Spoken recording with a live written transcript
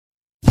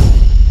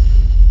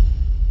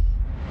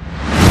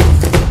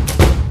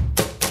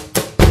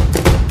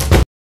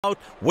out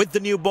with the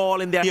new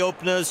ball in the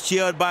openers,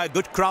 cheered by a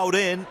good crowd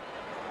in.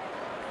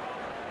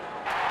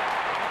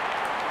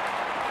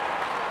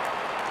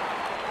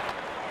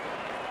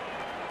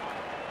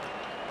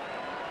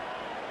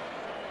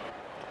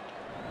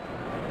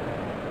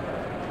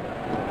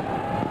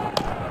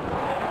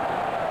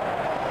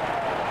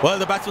 Well,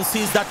 the batsman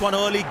sees that one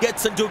early,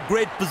 gets into a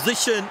great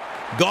position,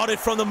 got it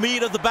from the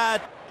meat of the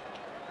bat.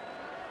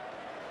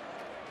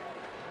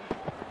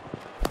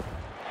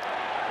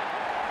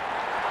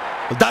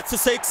 That's a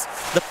six.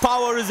 The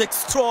power is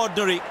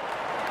extraordinary.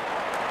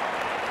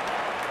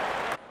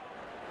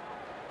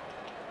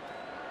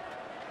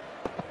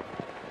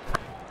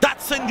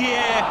 That's in the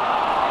air.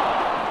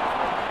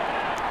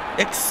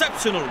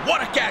 Exceptional.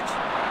 What a catch.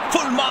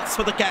 Full marks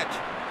for the catch.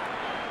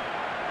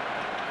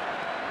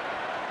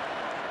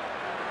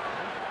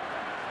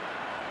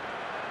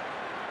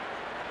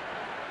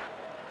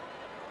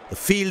 The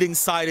fielding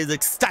side is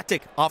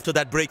ecstatic after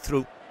that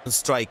breakthrough and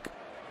strike.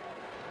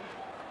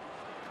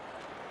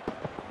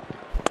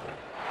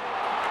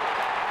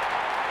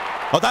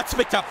 Oh, that's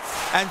picked up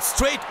and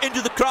straight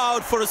into the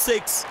crowd for a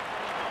six.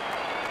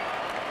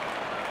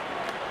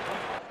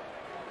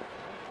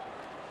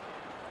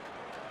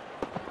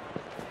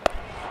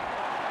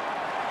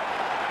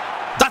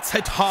 That's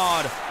hit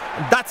hard.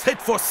 That's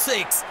hit for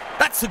six.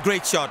 That's a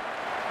great shot.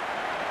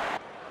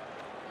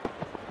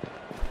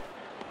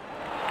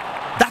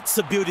 That's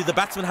a beauty. The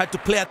batsman had to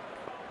play at.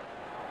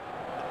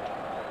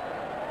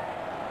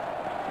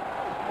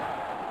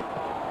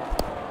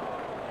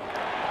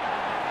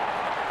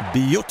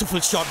 Beautiful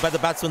shot by the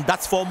batsman.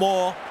 That's for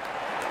more.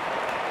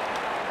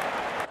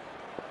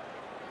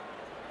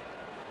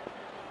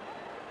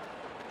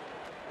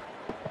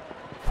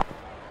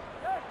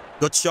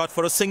 Good shot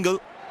for a single.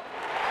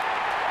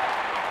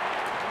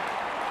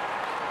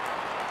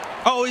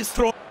 Oh, he's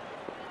thrown.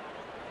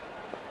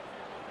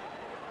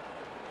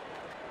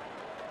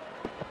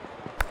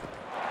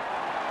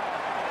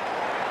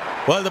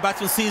 Well, the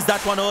batsman sees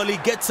that one early,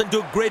 gets into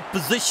a great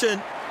position,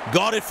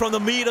 got it from the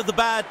meat of the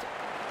bat.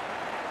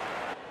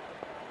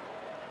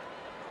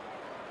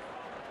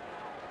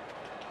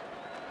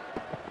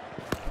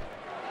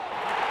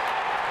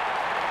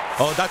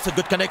 Oh, that's a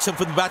good connection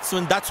for the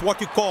batsman. That's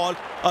what you call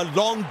a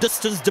long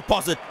distance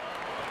deposit.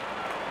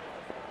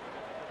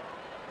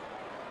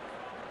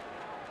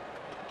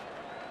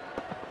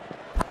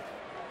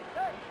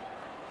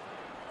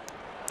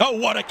 Oh,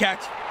 what a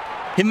catch.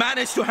 He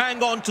managed to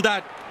hang on to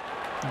that.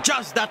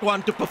 Just that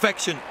one to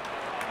perfection.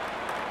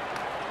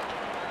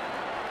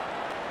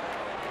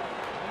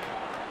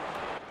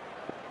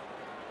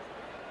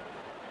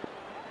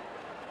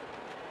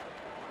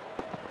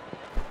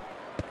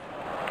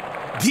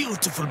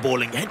 Beautiful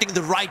bowling, hitting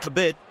the right a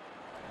bit.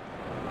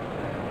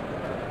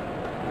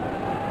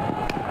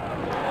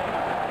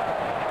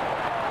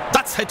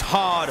 That's hit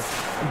hard.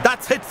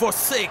 That's hit for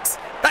six.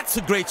 That's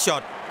a great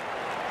shot.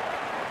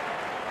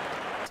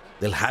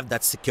 They'll have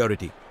that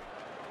security.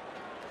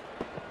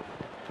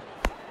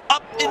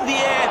 Up in the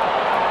air.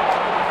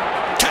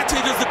 Catch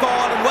it is the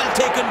call and well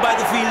taken by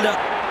the fielder.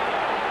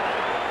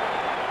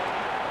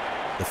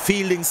 The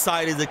fielding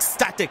side is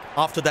ecstatic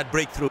after that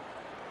breakthrough.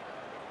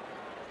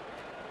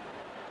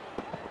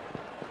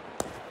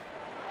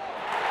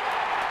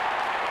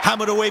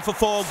 Hammered away for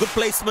four. Good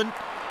placement.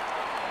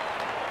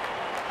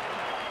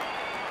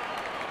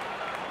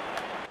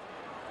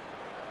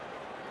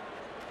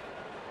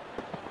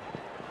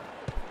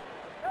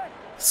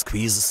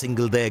 Squeeze a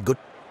single there. Good.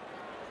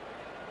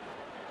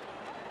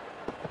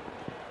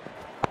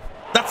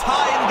 That's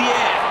high in the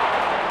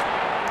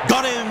air.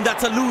 Got him.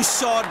 That's a loose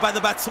shot by the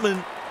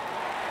batsman.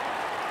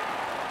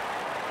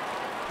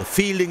 The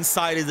fielding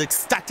side is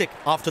ecstatic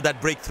after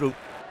that breakthrough.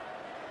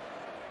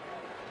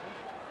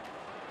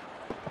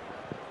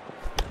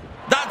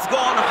 That's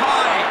gone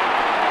high.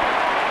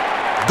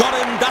 Got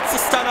him. That's a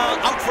stunner.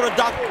 Out for a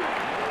duck.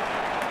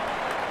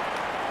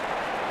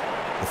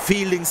 The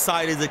fielding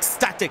side is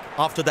ecstatic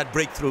after that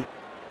breakthrough.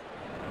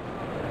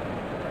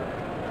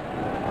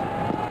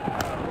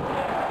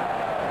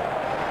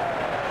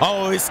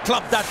 Oh, he's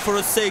clubbed that for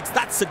a six.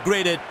 That's a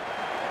great hit.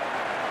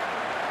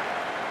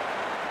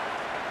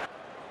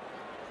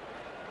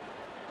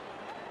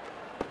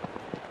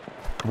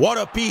 What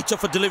a peach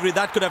of a delivery.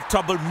 That could have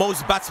troubled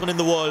most batsmen in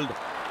the world.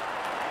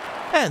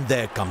 And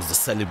there comes the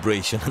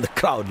celebration and the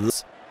crowd.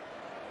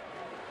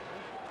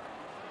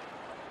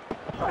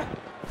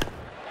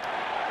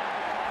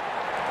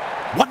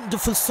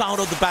 Wonderful sound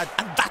of the bat,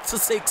 and that's a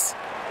six.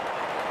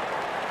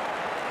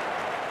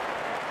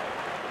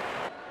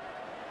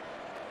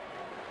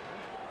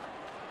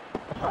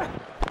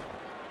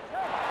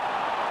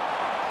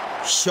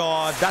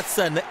 Shot, that's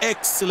an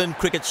excellent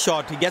cricket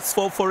shot. He gets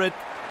four for it.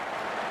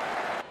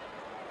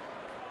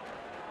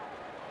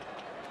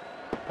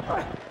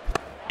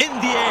 In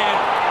the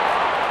air.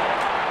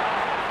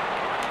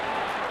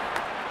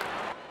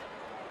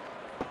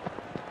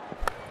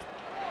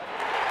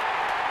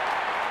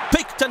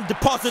 Picked and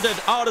deposited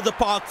out of the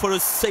park for a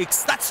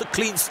six. That's a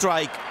clean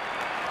strike.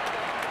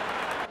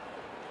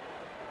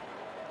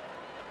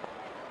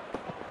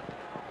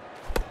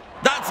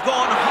 That's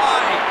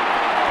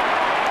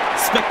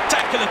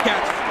Spectacular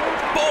catch.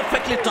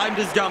 Perfectly timed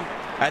his jump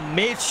and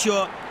made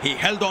sure he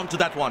held on to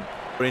that one.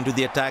 Into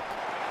the attack.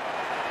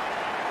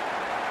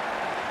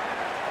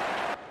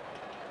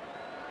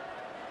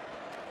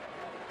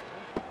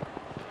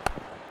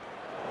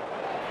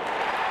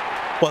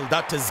 Well,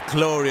 that is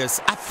glorious.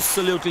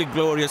 Absolutely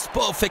glorious.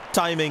 Perfect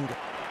timing.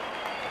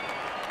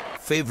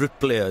 Favorite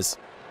players.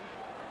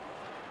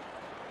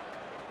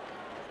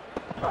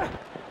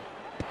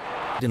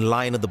 In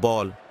line of the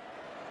ball.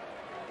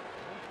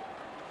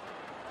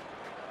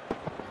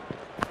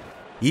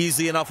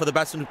 Easy enough for the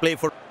batsman to play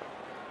for.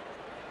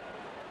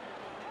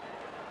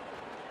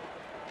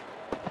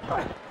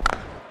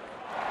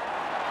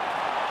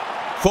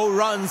 Four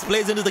runs,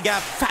 plays into the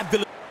gap.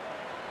 Fabulous.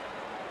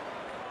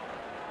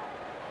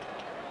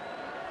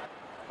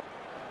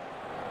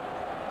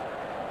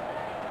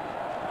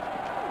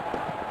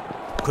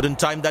 Couldn't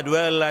time that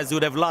well as you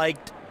would have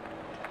liked.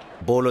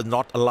 Bowler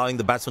not allowing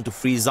the batsman to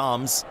free his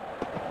arms.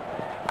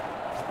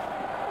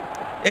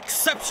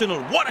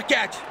 Exceptional. What a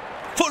catch.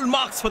 Full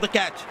marks for the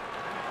catch.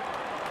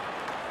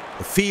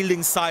 The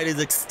fielding side is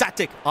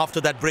ecstatic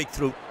after that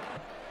breakthrough.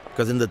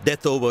 Because in the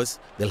death overs,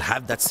 they'll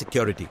have that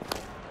security.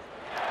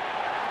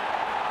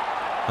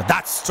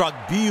 That struck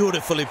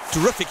beautifully.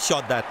 Terrific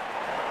shot that.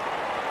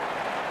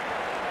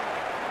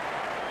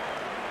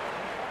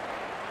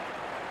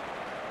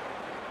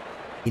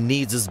 He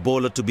needs his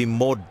bowler to be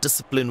more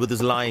disciplined with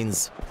his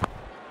lines.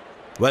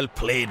 Well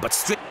played, but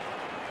strict.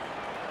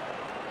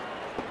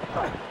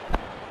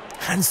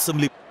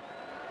 Handsomely.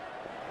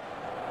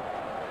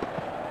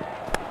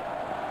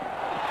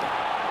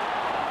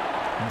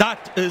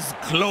 That is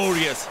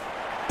glorious.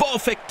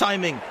 Perfect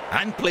timing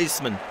and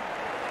placement.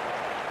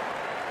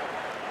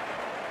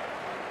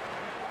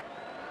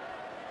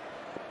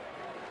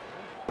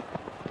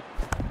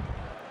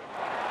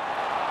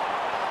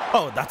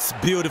 Oh, that's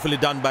beautifully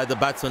done by the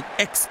batsman.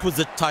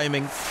 Exquisite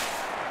timing.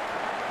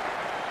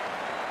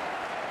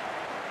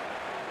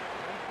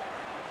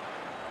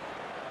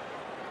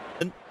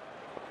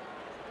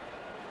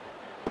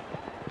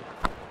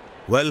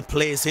 Well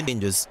placed in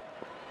ranges.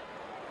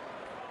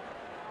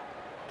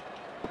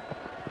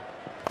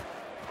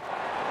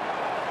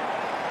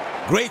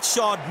 Great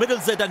shot,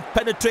 middles it and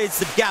penetrates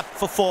the gap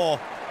for four.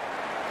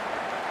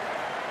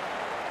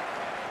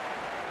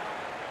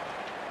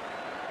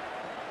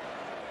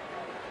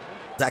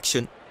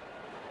 Action.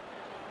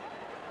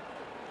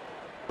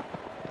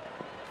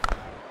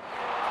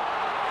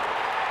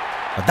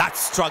 That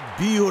struck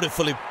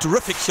beautifully.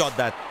 Terrific shot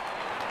that.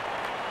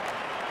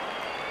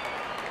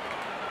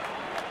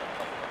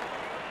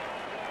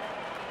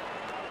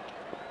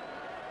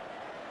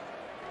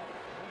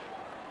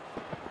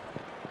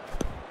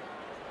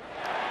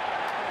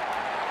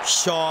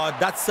 Shot.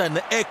 That's an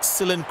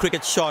excellent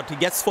cricket shot. He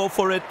gets four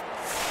for it.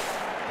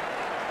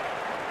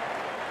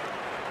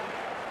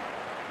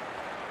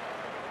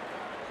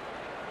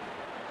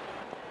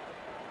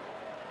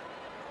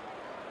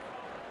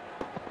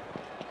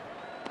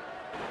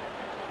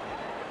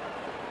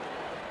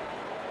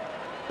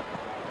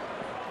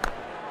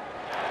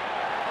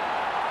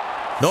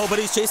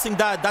 Nobody's chasing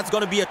that. That's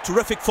going to be a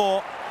terrific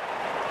four.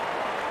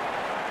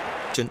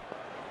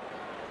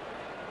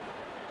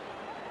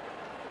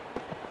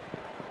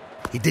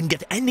 He didn't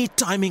get any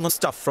timing on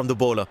stuff from the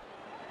bowler.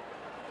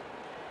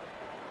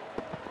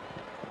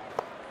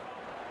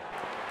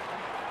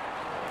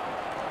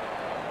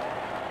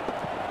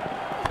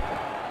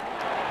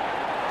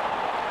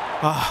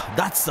 Ah,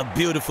 that's a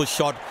beautiful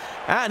shot.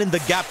 And in the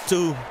gap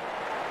too.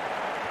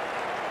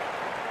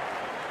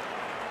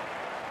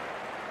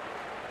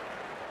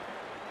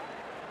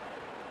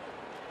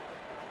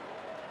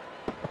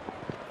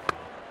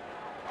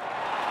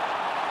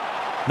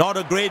 Not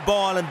a great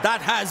ball, and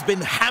that has been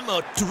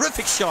hammered.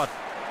 Terrific shot.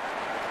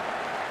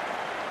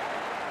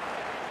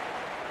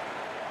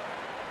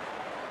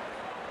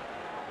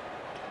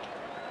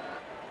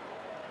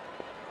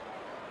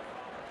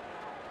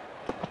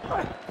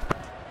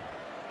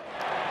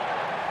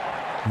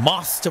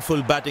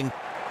 Masterful batting.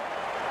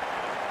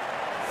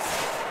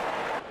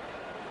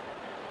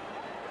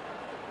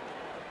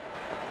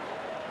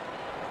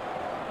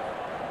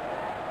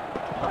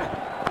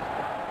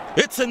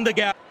 It's in the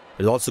gap.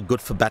 It's also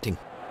good for batting.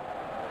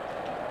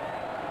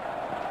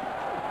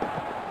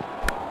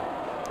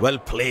 Well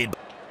played.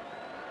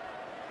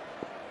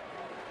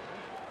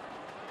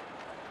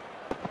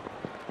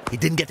 He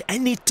didn't get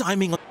any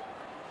timing on.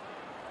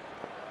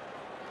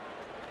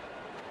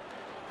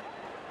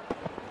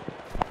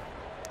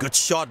 Good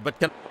shot, but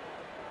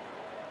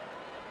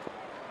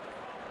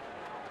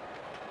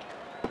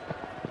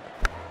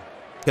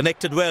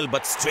connected well,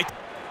 but straight.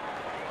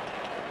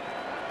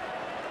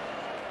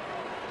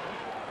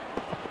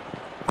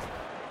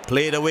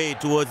 Played away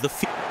towards the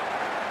field.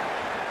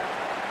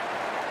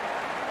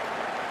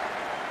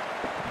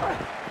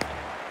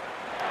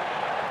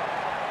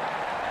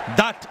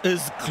 That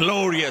is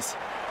glorious.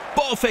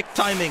 Perfect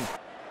timing.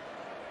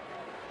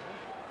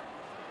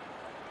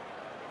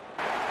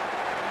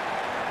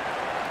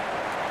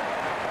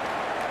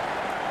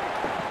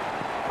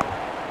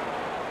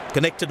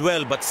 Connected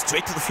well, but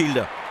straight to the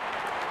fielder.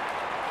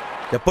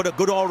 They put a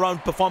good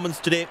all-round performance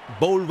today,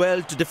 bowled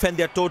well to defend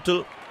their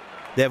total.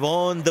 They've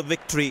earned the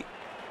victory.